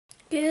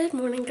Good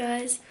morning,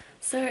 guys.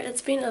 So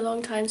it's been a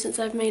long time since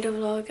I've made a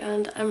vlog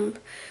and I'm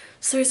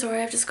so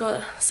sorry, I've just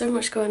got so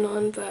much going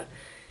on, but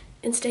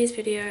in today's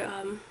video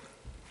I'm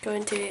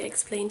going to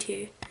explain to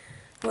you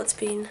what's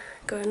been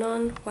going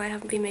on, why I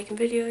haven't been making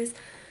videos.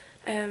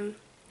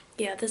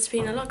 Yeah, there's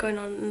been a lot going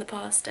on in the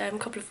past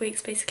couple of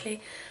weeks basically,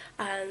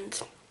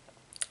 and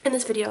in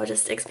this video I'll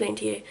just explain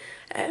to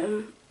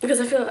you because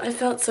I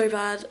felt so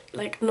bad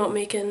like not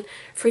making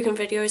frequent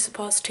videos the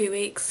past 2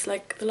 weeks.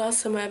 Like the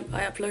last time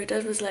I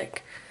uploaded was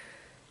like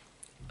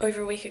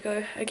over a week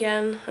ago.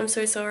 Again, I'm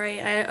so sorry.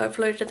 I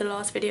uploaded the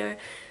last video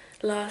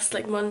last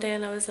like Monday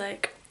and I was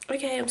like,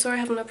 okay, I'm sorry I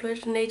haven't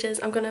uploaded in ages,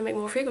 I'm gonna make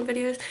more frequent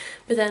videos,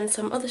 but then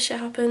some other shit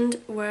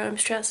happened where I'm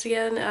stressed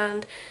again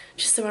and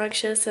just so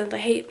anxious, and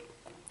I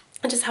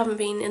just haven't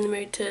been in the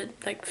mood to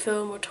like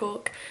film or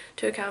talk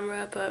to a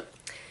camera. But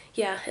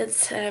yeah,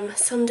 it's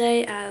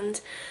Sunday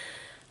and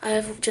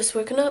I've just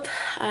woken up.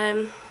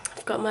 I've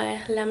got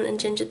my lemon and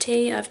ginger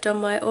tea, I've done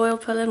my oil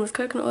pulling with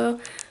coconut oil,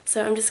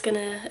 so I'm just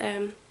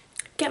gonna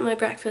get my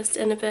breakfast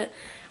in a bit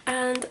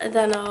and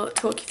then I'll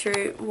talk you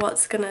through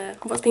what's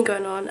been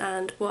going on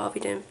and what I'll be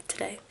doing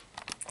today.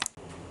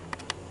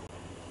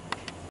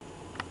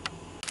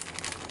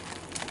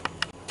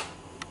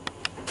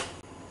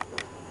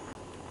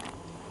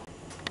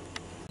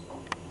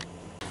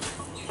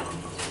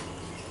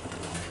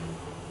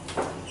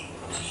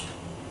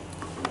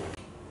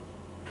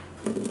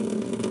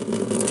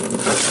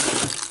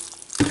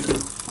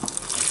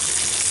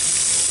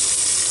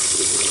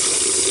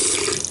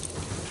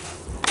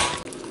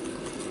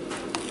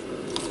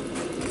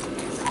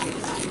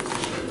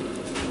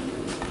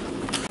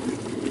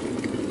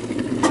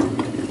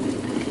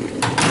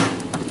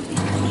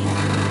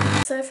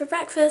 So for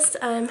breakfast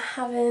I'm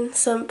having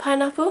some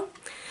pineapple.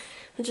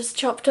 I just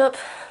chopped up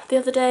the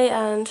other day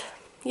and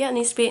yeah, it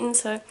needs to be eaten,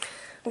 so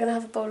I'm gonna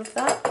have a bowl of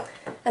that.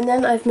 And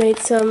then I've made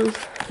some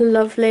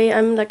lovely,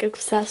 I'm like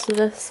obsessed with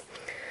this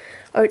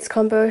oats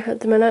combo at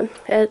the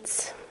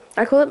minute.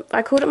 I called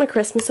it my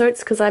Christmas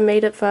oats because I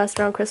made it first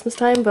around Christmas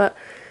time, but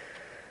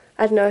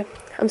I don't know,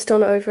 I'm still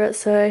not over it.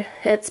 So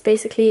it's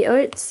basically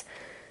oats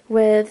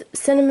with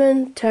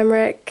cinnamon,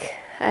 turmeric,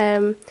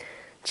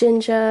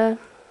 ginger,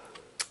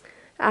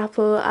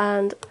 apple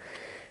and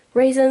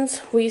raisins.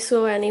 What you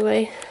saw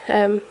anyway,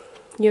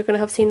 you're gonna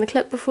have seen the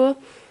clip before,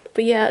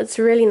 but yeah, it's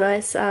really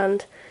nice,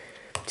 and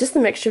just the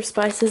mixture of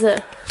spices,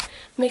 it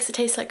makes it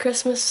taste like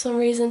Christmas for some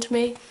reason to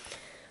me.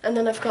 And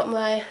then I've got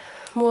my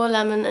more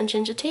lemon and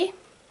ginger tea.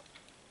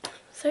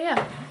 So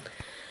yeah,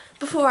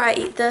 before I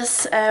eat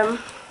this, I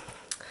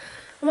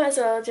might as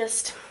well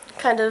just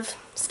kind of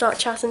start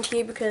chatting to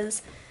you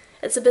because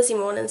it's a busy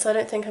morning, so I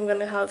don't think I'm going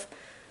to have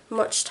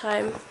much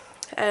time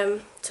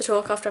to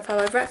talk after I've had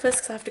my breakfast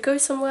because I have to go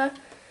somewhere.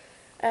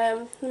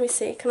 Let me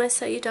see, can I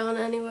set you down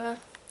anywhere?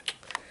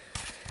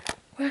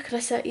 Where could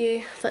I set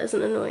you that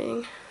isn't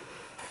annoying?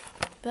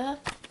 There?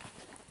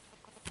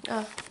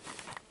 Oh.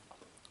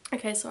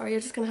 Okay, sorry,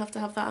 you're just going to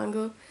have that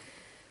angle.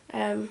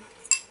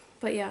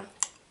 But yeah.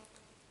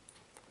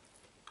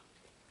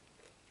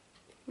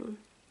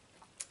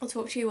 I'll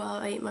talk to you while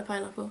I eat my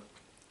pineapple.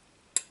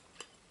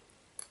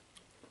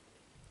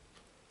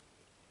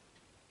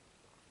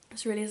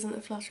 This really isn't a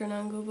flattering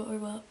angle, but oh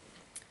well.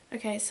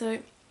 Okay, so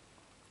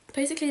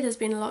basically there's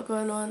been a lot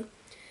going on.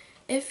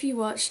 If you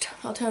watched,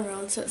 I'll turn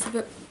around so it's a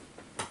bit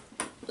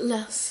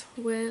less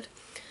weird.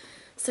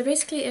 So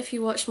basically if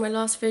you watched my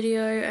last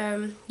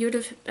video, you would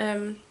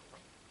have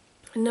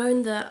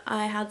known that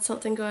I had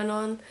something going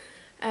on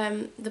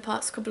the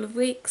past couple of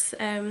weeks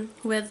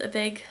with a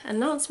big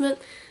announcement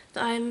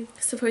that I'm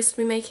supposed to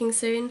be making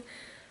soon,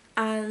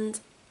 and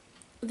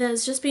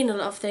there's just been a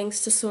lot of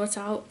things to sort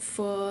out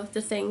for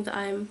the thing that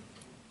I'm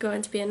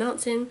going to be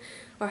announcing,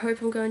 or I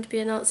hope I'm going to be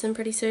announcing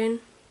pretty soon.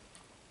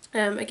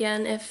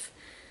 Again, if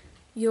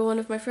you're one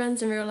of my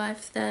friends in real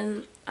life,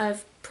 then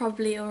I've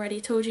probably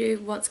already told you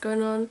what's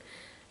going on,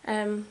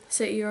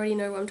 so you already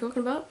know what I'm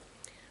talking about.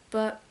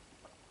 But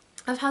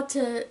I've had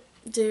to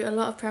do a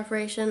lot of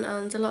preparation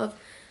and a lot of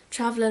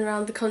travelling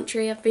around the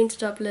country. I've been to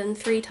Dublin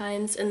 3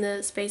 times in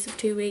the space of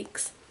 2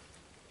 weeks.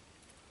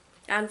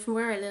 And from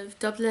where I live,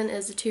 Dublin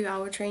is a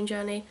 2-hour train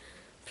journey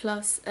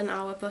plus an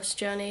hour bus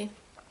journey.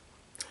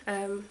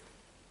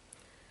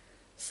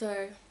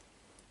 So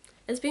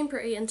it's been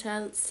pretty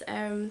intense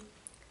and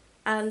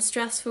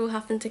stressful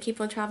having to keep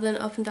on travelling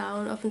up and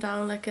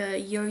down like a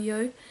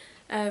yo-yo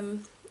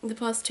the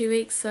past 2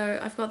 weeks. So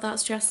I've got that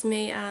stressing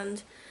me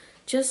and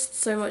just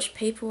so much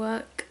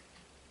paperwork.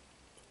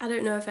 I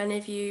don't know if any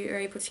of you are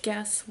able to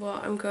guess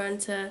what I've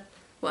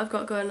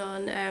got going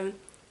on.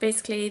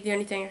 Basically the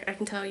only thing I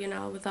can tell you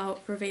now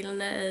without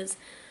revealing it is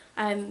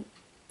I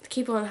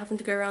keep on having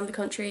to go around the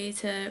country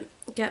to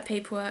get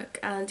paperwork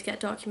and to get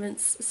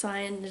documents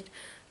signed and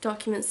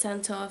documents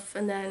sent off,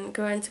 and then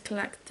going to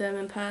collect them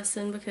in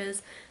person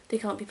because they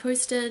can't be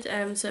posted.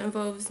 So it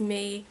involves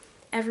me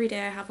every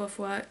day I have off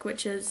work,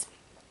 which is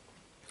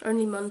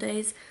only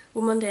Mondays,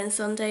 well Monday and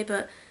Sunday,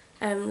 but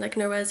like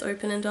nowhere's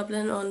open in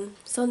Dublin on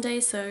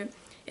Sunday, so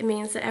it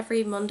means that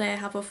every Monday I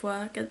have off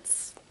work,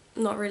 it's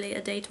not really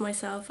a day to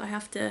myself. I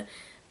have to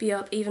be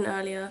up even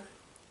earlier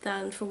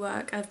than for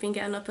work. I've been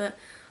getting up at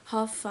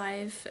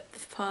 5:30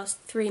 the past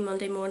 3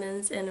 Monday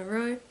mornings in a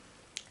row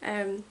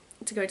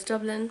to go to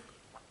Dublin,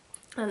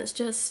 and it's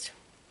just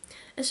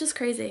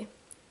crazy.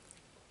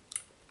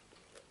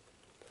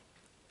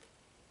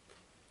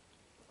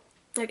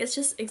 Like, it's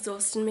just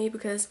exhausting me,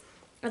 because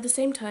at the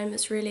same time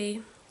it's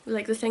really,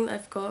 like, the thing that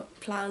I've got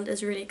planned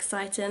is really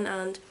exciting,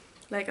 and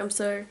like I'm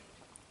so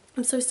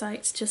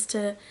psyched just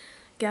to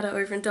get it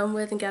over and done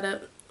with and get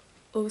it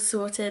all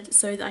sorted,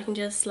 so that I can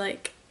just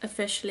like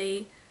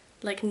officially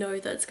like know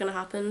that it's gonna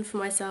happen for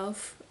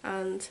myself,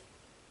 and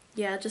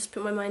yeah, just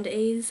put my mind at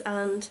ease.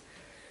 And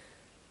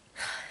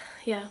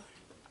yeah,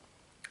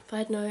 but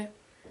I don't know,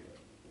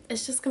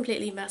 it's just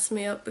completely messed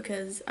me up,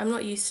 because I'm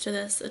not used to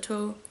this at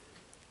all.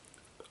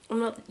 I'm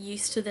not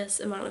used to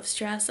this amount of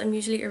stress. I'm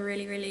usually a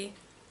really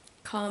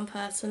calm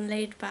person,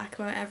 laid back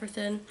about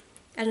everything.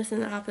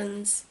 Anything that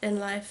happens in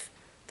life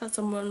that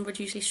someone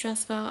would usually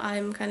stress about,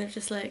 I'm kind of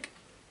just like,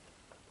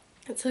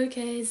 it's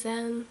okay,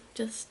 zen,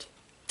 just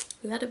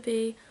let it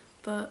be.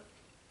 But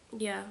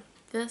yeah,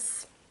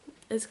 this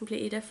is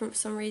completely different for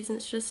some reason.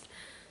 It's just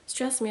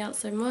stressed me out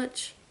so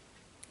much.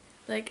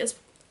 Like, it's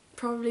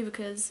probably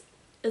because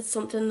it's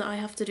something that I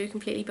have to do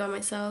completely by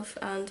myself,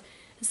 and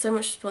it's so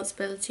much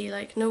responsibility.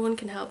 Like, no one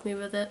can help me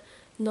with it.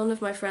 None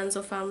of my friends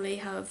or family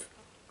have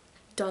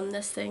done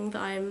this thing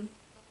that I'm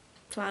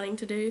planning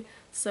to do,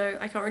 so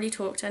I can't really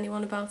talk to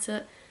anyone about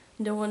it.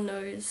 No one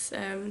knows.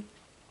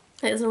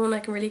 There's no one I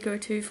can really go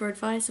to for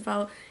advice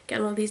about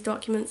getting all these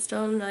documents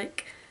done.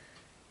 Like,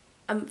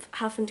 I'm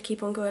having to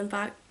keep on going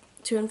back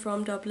to and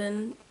from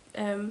Dublin.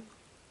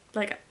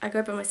 Like, I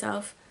go by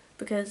myself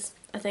because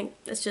I think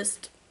it's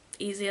just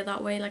easier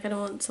that way. Like, I don't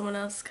want someone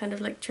else kind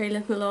of like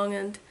trailing along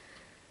and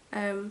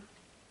kind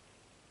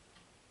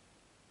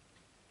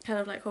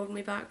of like holding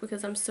me back,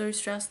 because I'm so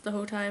stressed the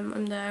whole time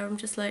I'm there. I'm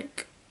just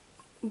like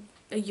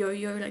a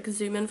yo-yo, like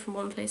zooming from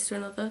one place to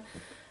another.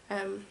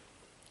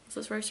 So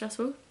it's very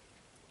stressful.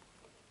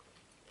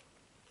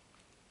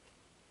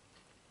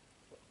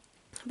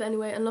 But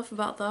anyway, enough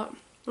about that.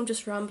 I'm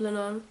just rambling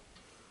on.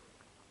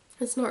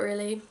 It's not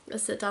really a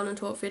sit down and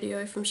talk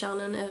video from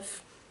Shannon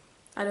if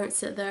I don't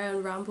sit there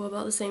and ramble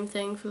about the same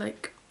thing for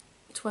like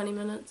 20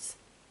 minutes.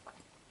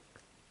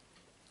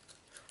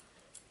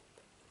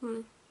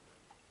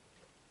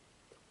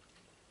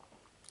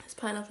 This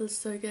pineapple is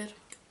so good.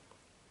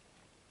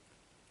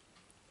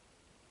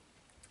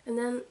 And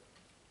then,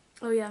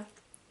 oh yeah,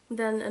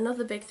 then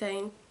another big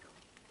thing.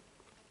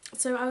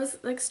 So I was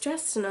like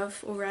stressed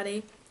enough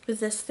already with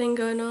this thing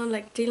going on,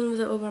 like dealing with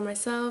it all by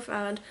myself,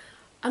 and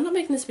I'm not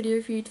making this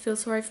video for you to feel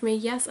sorry for me.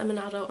 Yes, I'm an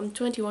adult, I'm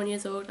 21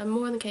 years old, I'm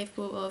more than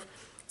capable of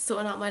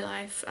sorting out my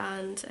life,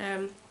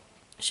 and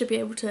should be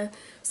able to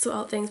sort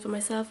out things by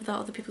myself without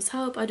other people's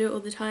help. I do it all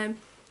the time.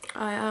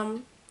 I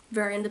am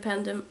very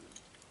independent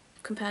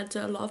compared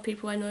to a lot of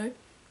people I know.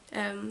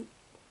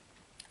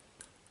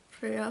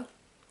 So yeah.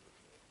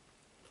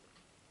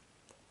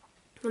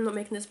 I'm not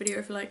making this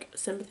video for like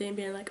sympathy and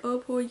being like, oh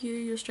poor you,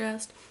 you're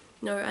stressed.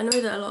 No, I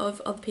know that a lot of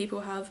other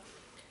people have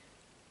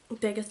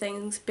bigger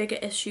things, bigger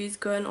issues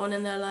going on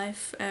in their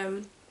life,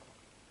 and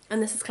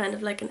this is kind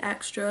of like an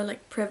extra like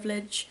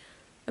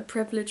a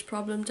privilege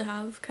problem to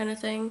have kind of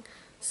thing.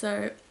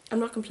 So I'm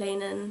not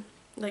complaining,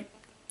 like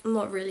I'm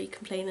not really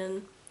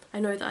complaining. I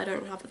know that I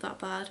don't have it that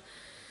bad,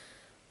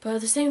 but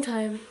at the same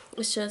time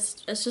it's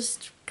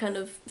just kind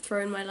of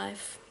throwing my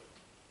life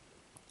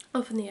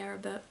up in the air a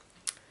bit.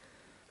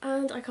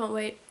 And I can't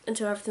wait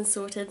until everything's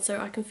sorted so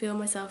I can feel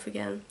myself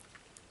again.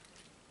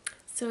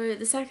 So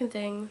the second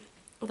thing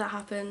that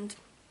happened,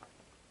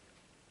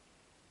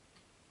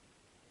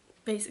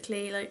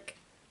 basically, like,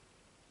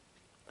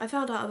 I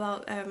found out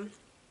about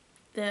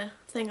the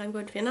thing I'm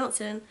going to be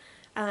announcing,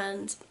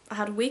 and I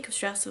had a week of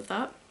stress with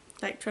that,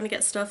 like trying to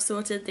get stuff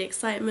sorted, the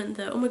excitement,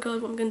 the oh my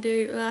god, what am I going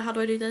to do, how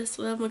do I do this,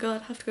 oh my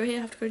god, I have to go here,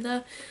 I have to go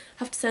there, I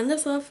have to send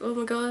this off, oh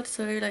my god,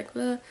 so like,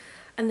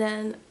 and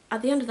then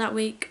at the end of that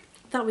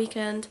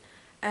weekend,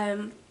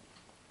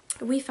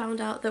 we found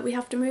out that we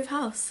have to move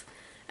house.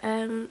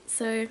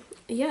 So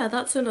yeah,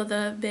 that's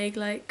another big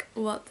like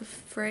what the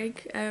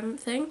frig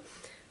thing,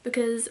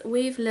 because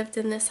we've lived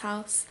in this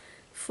house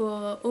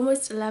for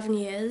almost 11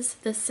 years,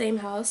 this same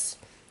house.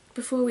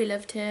 Before we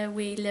lived here,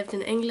 we lived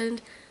in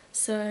England,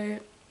 so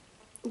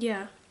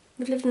yeah,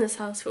 we've lived in this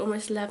house for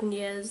almost 11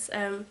 years,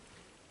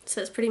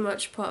 so it's pretty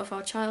much part of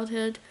our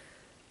childhood.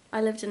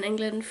 I lived in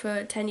England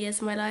for 10 years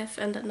of my life,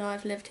 and now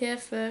I've lived here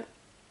for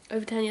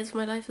over 10 years of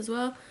my life as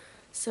well,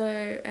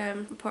 so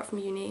apart from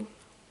uni.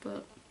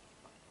 But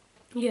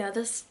yeah,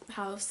 this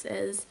house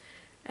is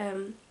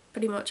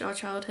pretty much our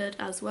childhood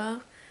as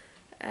well,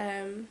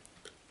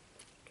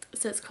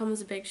 so it's come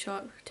as a big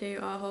shock to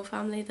our whole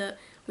family that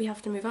we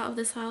have to move out of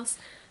this house.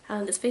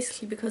 And it's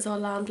basically because our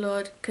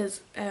landlord,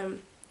 because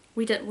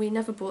we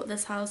never bought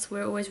this house,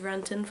 we're always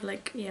renting for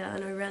like, yeah, I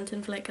know,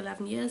 renting for like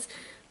 11 years,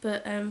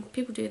 but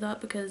people do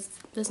that because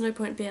there's no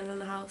point being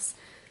in a house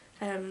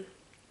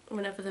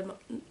whenever the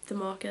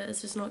market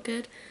is just not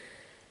good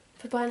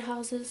for buying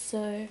houses.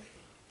 So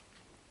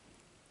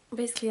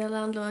basically our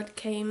landlord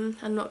came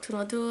and knocked on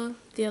our door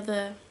the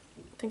other,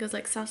 I think it was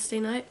like Saturday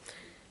night,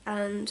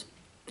 and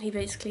he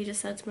basically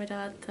just said to my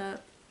dad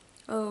that,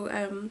 oh,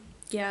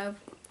 yeah,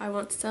 I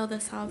want to sell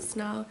this house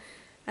now,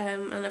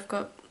 and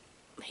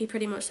he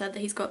pretty much said that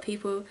he's got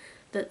people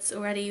that's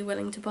already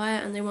willing to buy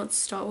it and they want to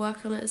start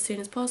work on it as soon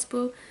as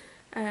possible.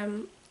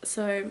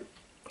 So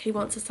he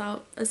wants us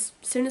out as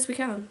soon as we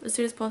can, as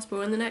soon as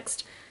possible, in the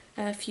next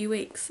few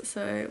weeks.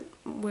 So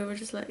we were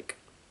just like,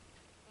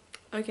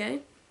 okay.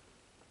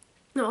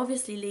 Now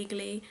obviously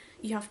legally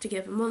you have to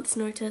give a month's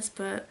notice,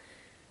 but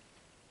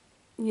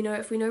you know,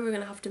 if we know we're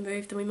going to have to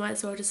move, then we might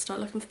as well just start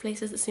looking for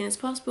places as soon as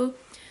possible.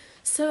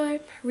 So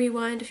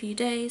rewind a few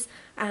days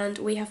and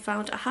we have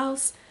found a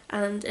house,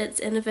 and it's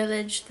in a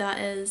village that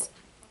is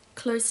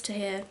close to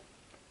here,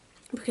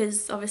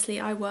 because obviously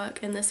I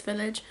work in this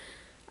village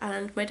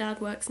and my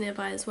dad works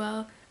nearby as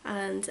well,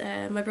 and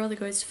my brother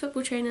goes to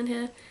football training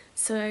here,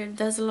 so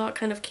there's a lot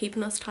kind of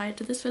keeping us tied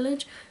to this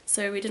village,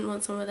 so we didn't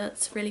want somewhere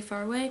that's really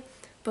far away.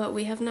 But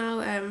we have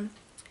now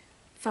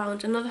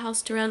found another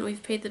house to rent,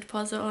 we've paid the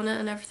deposit on it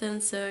and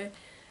everything, so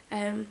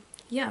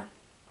yeah,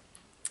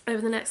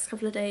 over the next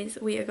couple of days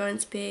we are going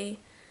to be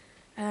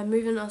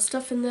moving our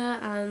stuff in there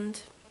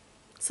and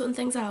sorting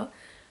things out,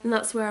 and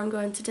that's where I'm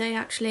going today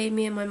actually.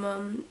 Me and my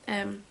mum,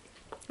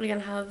 we're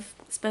going to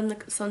spend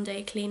the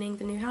Sunday cleaning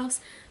the new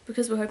house,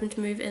 because we're hoping to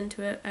move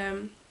into it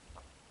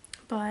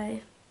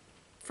by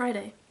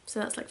Friday, so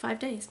that's like 5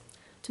 days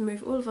to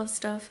move all of our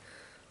stuff,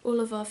 all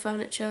of our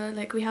furniture.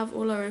 Like, we have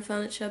all our own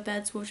furniture,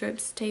 beds,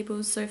 wardrobes,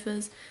 tables,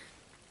 sofas,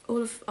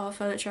 all of our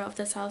furniture out of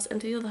this house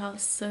into the other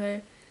house,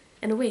 so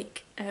in a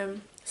week.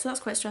 So that's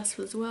quite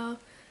stressful as well.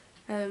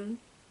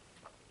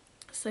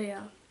 So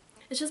yeah,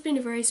 it's just been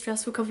a very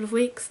stressful couple of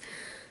weeks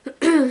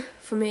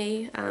for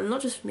me, and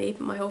not just for me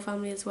but my whole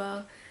family as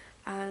well,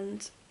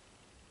 and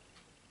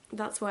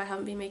that's why I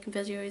haven't been making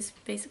videos.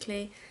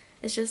 Basically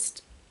it's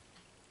just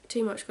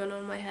too much going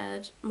on in my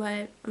head.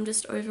 I'm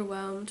just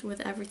overwhelmed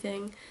with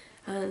everything,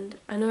 and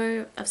I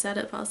know I've said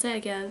it but I'll say it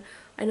again,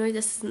 I know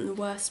this isn't the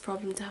worst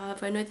problem to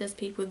have. I know there's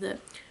people that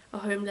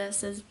are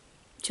homeless, there's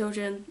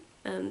children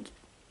and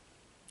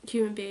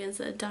human beings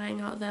that are dying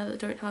out there that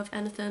don't have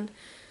anything,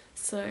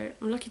 so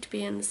I'm lucky to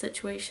be in the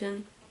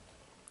situation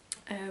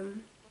at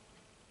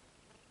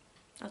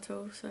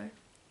all. So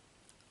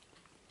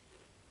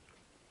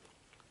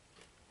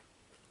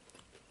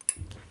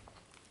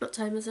what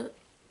time is it?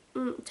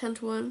 10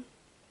 to 1.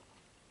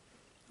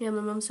 Yeah,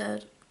 my mum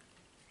said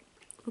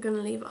I'm going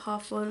to leave at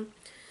 1:30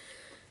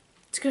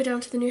 to go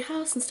down to the new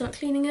house and start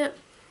cleaning it.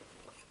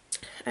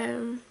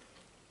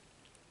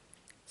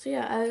 So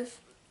yeah, I've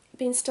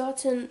been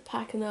starting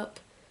packing up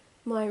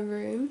my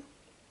room.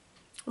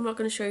 I'm not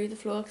going to show you the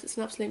floor because it's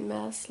an absolute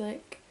mess.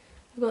 Like,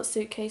 I've got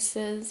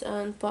suitcases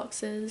and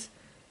boxes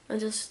and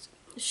just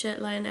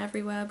shit lying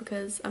everywhere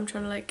because I'm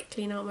trying to like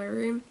clean out my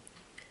room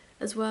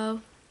as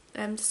well,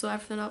 to sort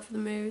everything out for the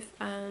move.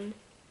 And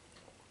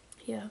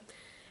yeah,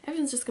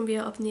 everything's just going to be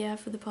up in the air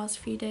for the past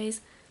few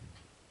days.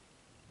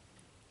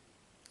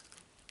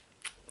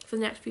 For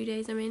the next few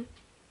days, I mean.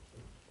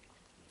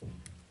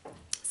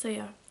 So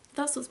yeah,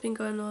 that's what's been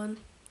going on,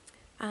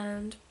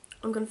 and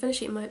I'm going to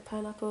finish eating my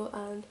pineapple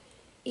and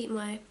eat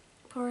my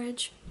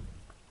porridge,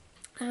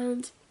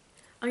 and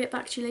I'll get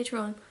back to you later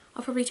on.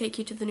 I'll probably take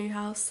you to the new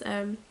house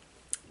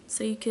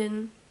so you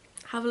can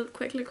have a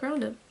quick look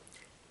around it.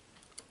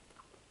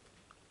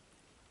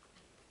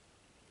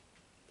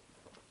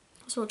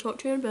 So I'll talk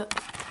to you in a bit.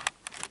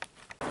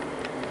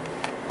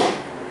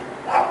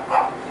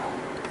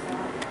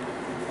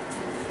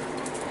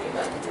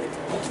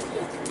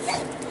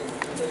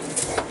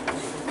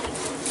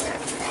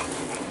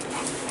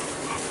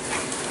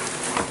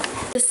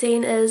 The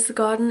scene is the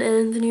garden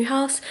in the new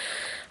house,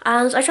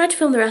 and I tried to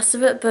film the rest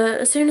of it, but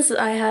as soon as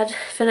I had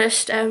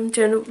finished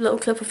doing a little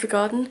clip of the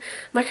garden,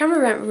 my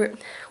camera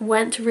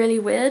went really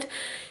weird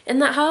in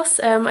that house.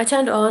 I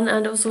turned it on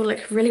and it was all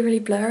like really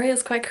blurry. It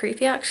was quite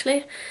creepy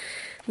actually.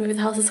 Maybe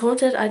the house is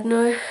haunted, I don't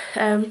know.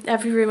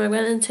 Every room I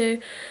went into,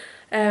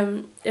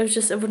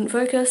 it wouldn't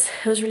focus.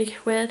 It was really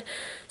weird,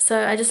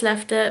 so I just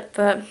left it.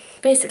 But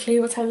basically,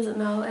 what time is it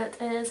now? It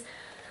is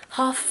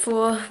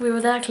 4:30. We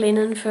were there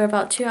cleaning for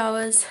about 2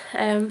 hours.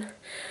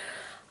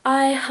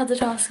 I had the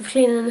task of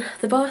cleaning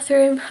the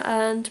bathroom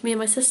and me and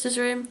my sister's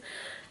room.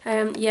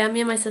 Yeah,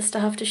 me and my sister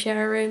have to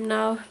share a room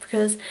now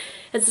because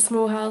it's a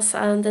small house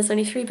and there's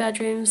only 3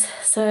 bedrooms,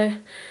 so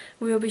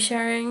we will be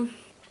sharing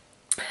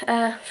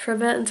for a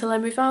bit until I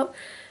move out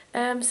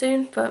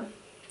soon. But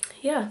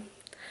yeah,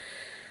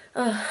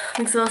 I'm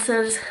exhausted.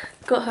 I just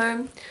got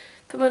home,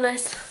 put my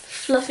nice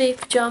fluffy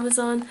pyjamas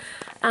on,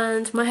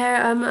 and my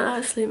hair, I'm an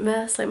absolute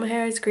mess. Like, my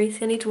hair is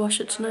greasy, I need to wash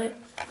it tonight.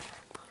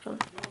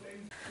 Hold on.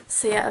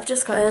 So yeah, I've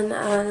just got in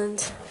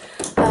and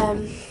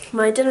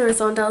my dinner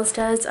is on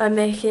downstairs. I'm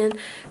making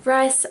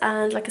rice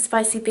and like a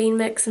spicy bean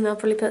mix, and I'll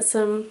probably put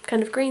some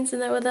kind of greens in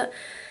there with it.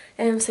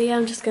 So yeah,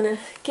 I'm just gonna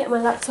get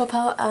my laptop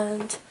out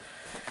and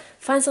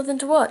find something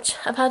to watch.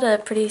 I've had a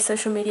pretty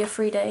social media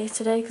free day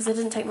today because I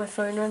didn't take my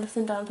phone or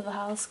anything down to the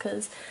house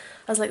because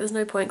I was like, there's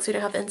no point because we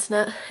don't have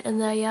internet in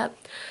there yet.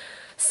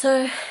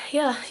 So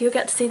yeah, you'll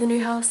get to see the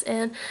new house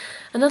in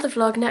another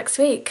vlog next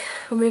week.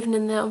 We're moving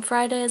in there on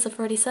Friday, as I've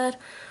already said.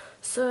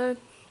 So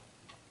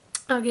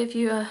I'll give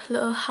you a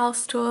little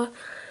house tour,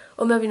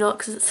 or maybe not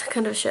because it's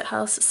kind of a shit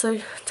house. It's so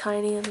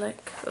tiny and like,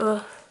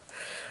 ugh.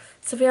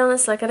 To be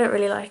honest, like I don't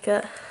really like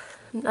it.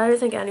 I don't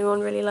think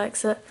anyone really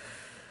likes it.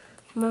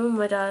 My mum and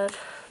my dad,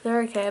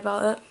 they're okay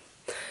about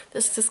it.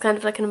 It's just kind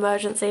of like an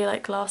emergency,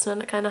 like last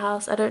minute kind of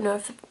house. I don't know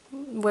if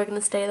we're going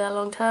to stay there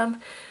long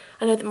term.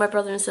 I know that my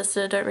brother and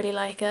sister don't really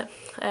like it.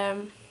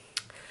 And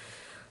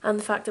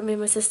the fact that me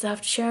and my sister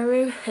have to share a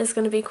room is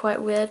going to be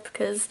quite weird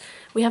because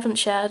we haven't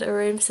shared a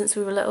room since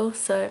we were little,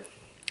 so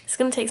it's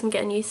going to take some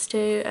getting used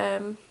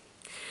to.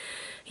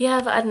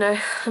 Yeah, but I don't know,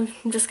 I'm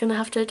just going to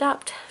have to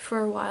adapt for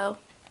a while.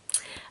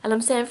 And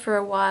I'm saying for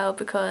a while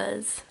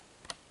because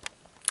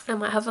I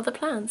might have other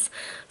plans.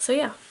 So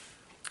yeah,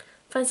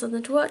 find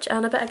something to watch,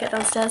 and I better get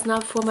downstairs now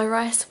before my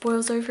rice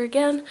boils over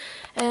again.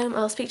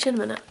 I'll speak to you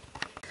in a minute.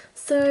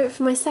 So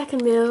for my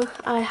second meal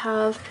I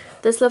have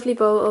this lovely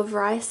bowl of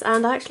rice,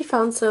 and I actually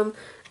found some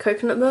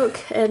coconut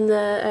milk in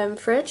the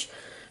fridge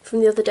from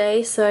the other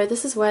day, so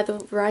this is why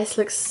the rice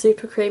looks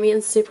super creamy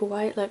and super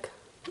white, like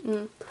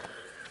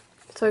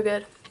so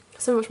good.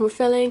 So much more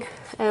filling,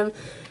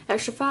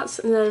 extra fats,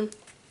 and then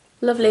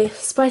lovely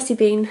spicy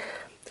bean.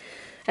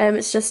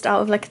 It's just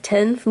out of like a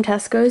tin from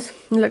Tesco's.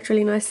 It looked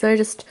really nice though,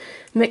 just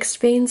mixed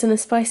beans and a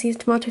spicy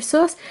tomato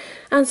sauce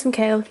and some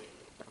kale.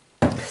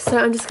 So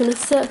I'm just going to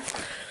sit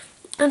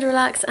and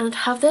relax and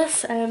have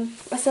this. I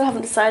still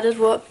haven't decided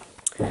what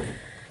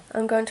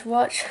I'm going to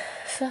watch,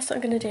 so that's what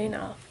I'm going to do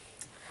now.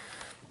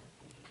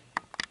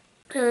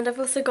 And I've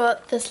also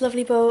got this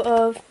lovely bowl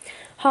of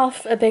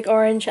half a big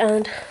orange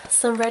and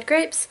some red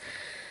grapes,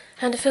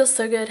 and it feels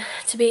so good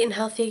to be eating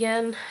healthy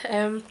again.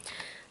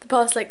 The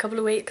past like couple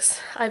of weeks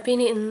I've been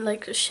eating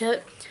like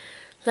shit.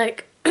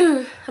 Like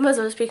I might as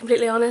well just be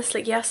completely honest,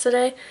 like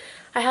yesterday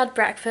I had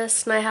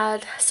breakfast and I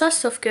had such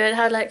stuff good. I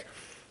had like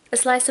a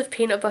slice of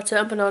peanut butter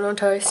and banana on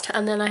toast,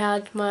 and then I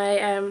had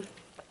my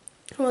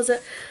what was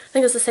it? I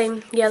think it was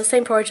the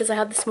same porridge as I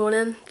had this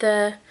morning,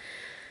 the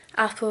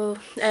apple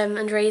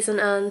and raisin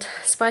and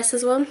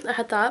spices one. I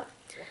had that,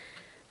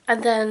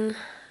 and then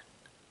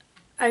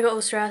I got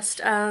all stressed,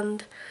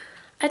 and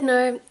I don't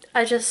know,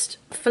 I just,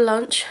 for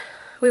lunch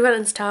we went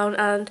into town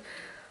and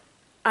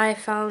I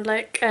found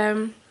like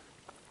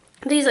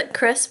these like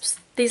crisps,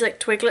 these like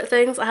Twiglet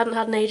things I hadn't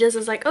had in ages. I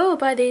was like, oh, I'll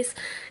buy these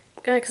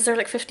because they're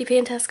like 50p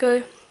in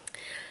Tesco,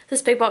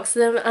 this big box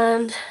of them.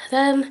 And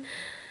then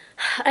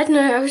I don't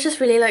know, I was just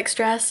really like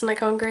stressed and like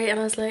hungry,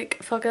 and I was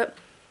like, fuck it,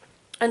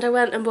 and I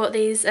went and bought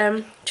these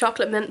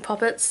chocolate mint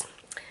poppets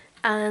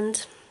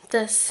and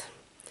this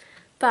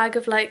bag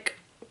of like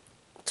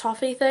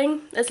toffee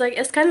thing. It's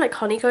kind of like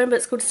honeycomb, but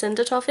it's called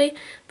cinder toffee,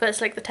 but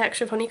it's like the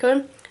texture of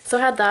honeycomb. So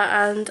I had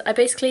that, and I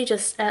basically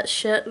just ate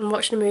shit and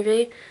watched a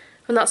movie,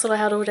 and that's all I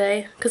had all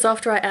day. Because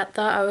after I ate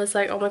that I was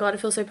like, oh my god, I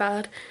feel so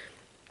bad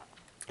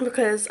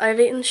because I've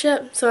eaten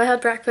shit. So I had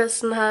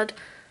breakfast and had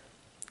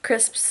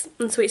crisps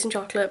and sweets and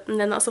chocolate, and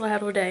then that's all I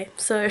had all day.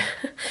 So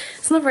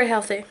it's not very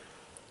healthy.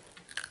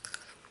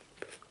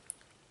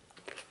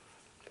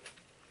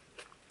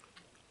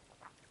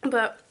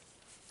 But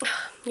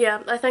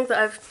yeah, I think that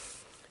I've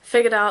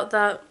figured out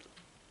that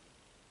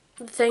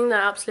the thing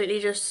that absolutely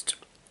just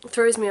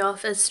throws me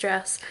off is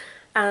stress,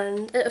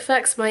 and it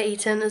affects my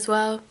eating as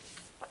well.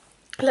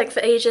 Like for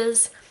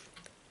ages,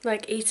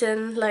 like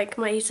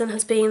my eating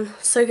has been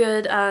so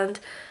good and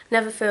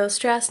never feel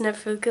stressed, never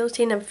feel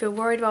guilty, never feel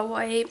worried about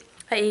what I eat.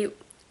 I eat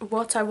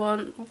what I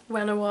want,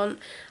 when I want,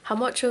 how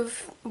much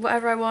of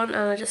whatever I want,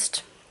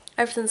 and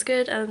everything's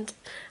good and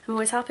I'm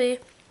always happy.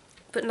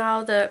 But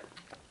now that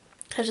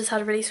I just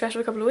had a really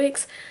stressful couple of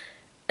weeks,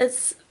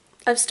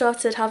 I've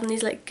started having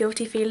these like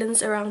guilty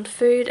feelings around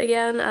food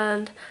again,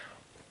 and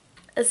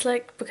it's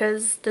like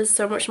because there's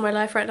so much in my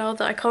life right now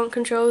that I can't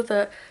control,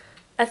 that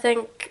I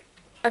think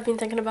I've been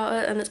thinking about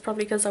it, and it's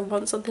probably because I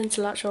want something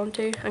to latch on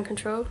to and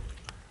control,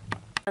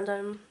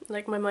 and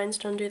like my mind's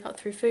trying to do that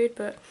through food,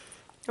 but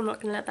I'm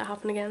not going to let that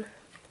happen again.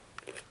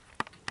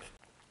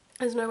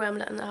 There's no way I'm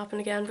letting that happen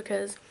again,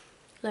 because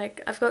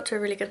like I've got to a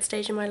really good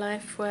stage in my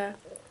life where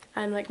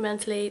I'm like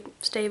mentally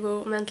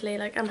stable, mentally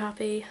like I'm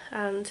happy,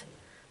 and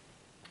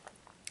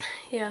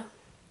yeah,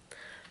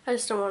 I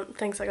just don't want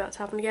things like that to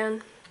happen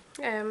again.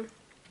 Because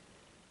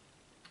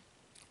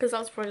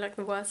that's probably like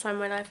the worst time in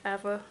my life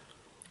ever.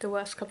 The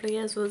worst couple of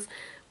years was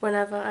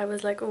whenever I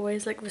was like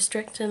always like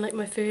restricting like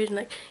my food and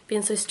like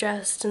being so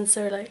stressed and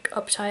so like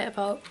uptight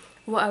about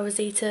what I was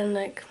eating.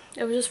 Like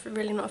it was just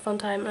really not a fun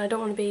time, and I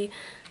don't want to be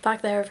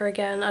back there ever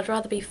again. I'd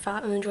rather be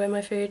fat and enjoy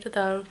my food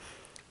than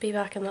be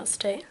back in that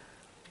state.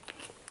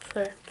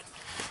 So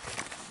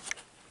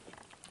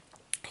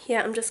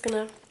yeah, I'm just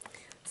gonna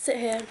sit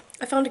here.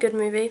 I found a good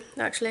movie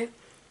actually.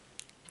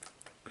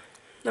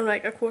 I'm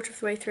like a quarter of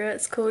the way through it.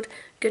 It's called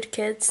Good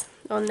Kids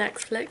on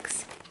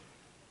Netflix.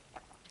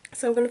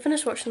 So I'm going to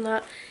finish watching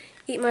that,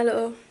 eat my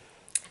little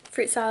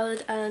fruit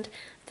salad, and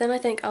then I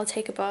think I'll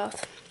take a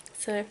bath.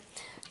 So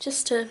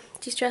just to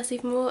de-stress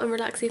even more and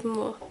relax even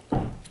more.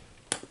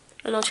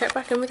 And I'll check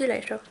back in with you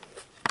later.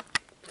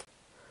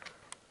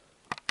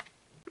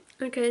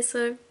 Okay,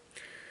 so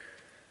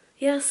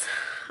yes,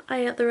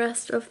 I ate the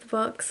rest of the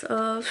box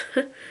of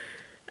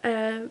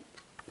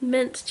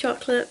mint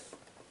chocolate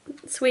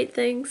sweet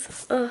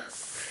things. Ugh,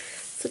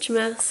 such a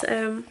mess.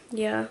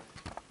 Yeah,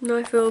 now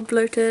I feel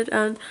bloated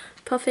and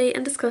puffy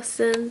and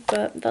disgusting,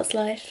 but that's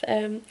life.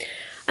 I'm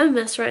a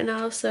mess right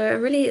now, so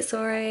I'm really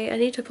sorry. I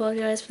need to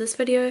apologise for this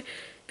video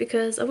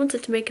because I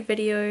wanted to make a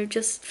video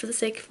just for the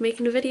sake of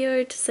making a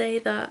video to say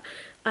that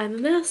I'm a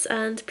mess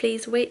and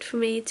please wait for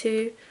me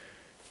to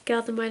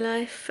gather my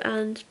life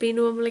and be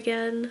normal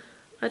again.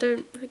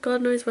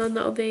 God knows when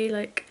that'll be.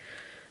 Like,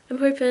 I'm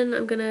hoping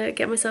I'm gonna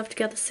get myself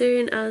together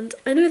soon, and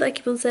I know that I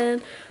keep on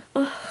saying,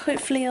 oh,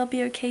 hopefully I'll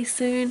be okay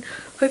soon,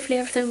 hopefully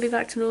everything will be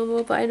back to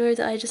normal, but I know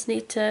that I just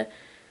need to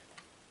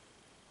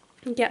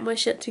get my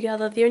shit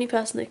together. The only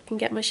person that can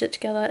get my shit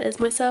together is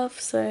myself,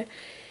 so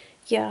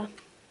yeah,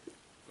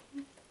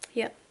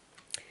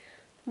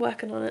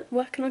 working on it,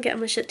 working on getting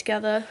my shit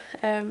together.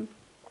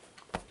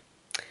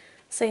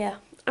 So yeah,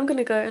 I'm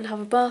gonna go and have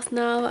a bath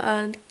now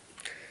and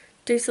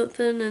do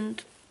something,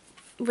 and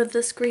with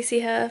this greasy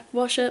hair,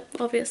 wash it,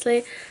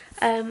 obviously,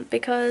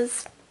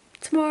 because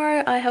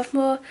tomorrow I have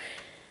more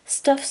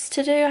stuffs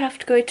to do. I have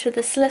to go to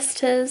the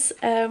solicitors,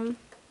 so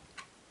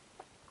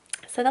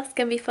that's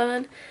gonna be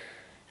fun.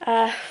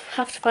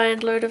 Have to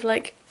find a load of,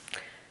 like,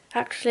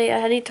 actually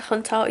I need to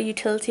hunt out a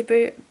utility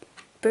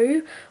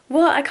boo?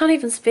 What? I can't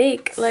even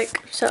speak.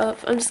 Like, shut up.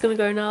 I'm just gonna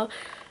go now.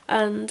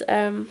 And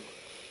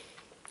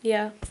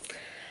yeah,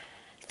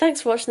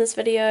 thanks for watching this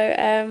video.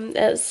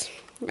 It's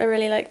a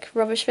really, like,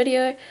 rubbish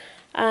video,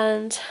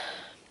 and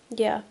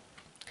yeah,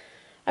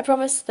 I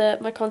promise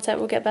that my content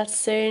will get better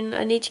soon.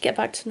 I need to get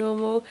back to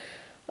normal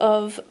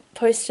of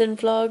posting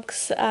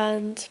vlogs,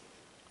 and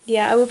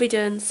yeah, I will be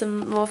doing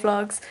some more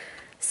vlogs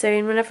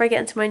soon whenever I get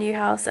into my new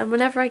house and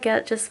whenever I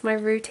get just my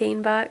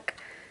routine back.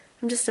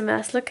 I'm just a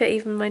mess. Look at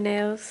even my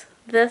nails.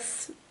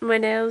 My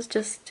nails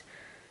just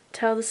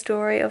tell the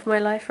story of my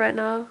life right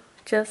now.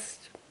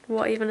 Just,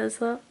 what even is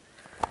that?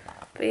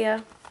 But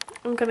yeah,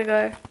 I'm gonna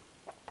go.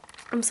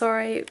 I'm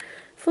sorry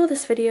for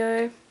this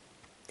video.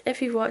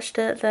 If you've watched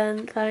it,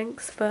 then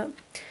thanks, but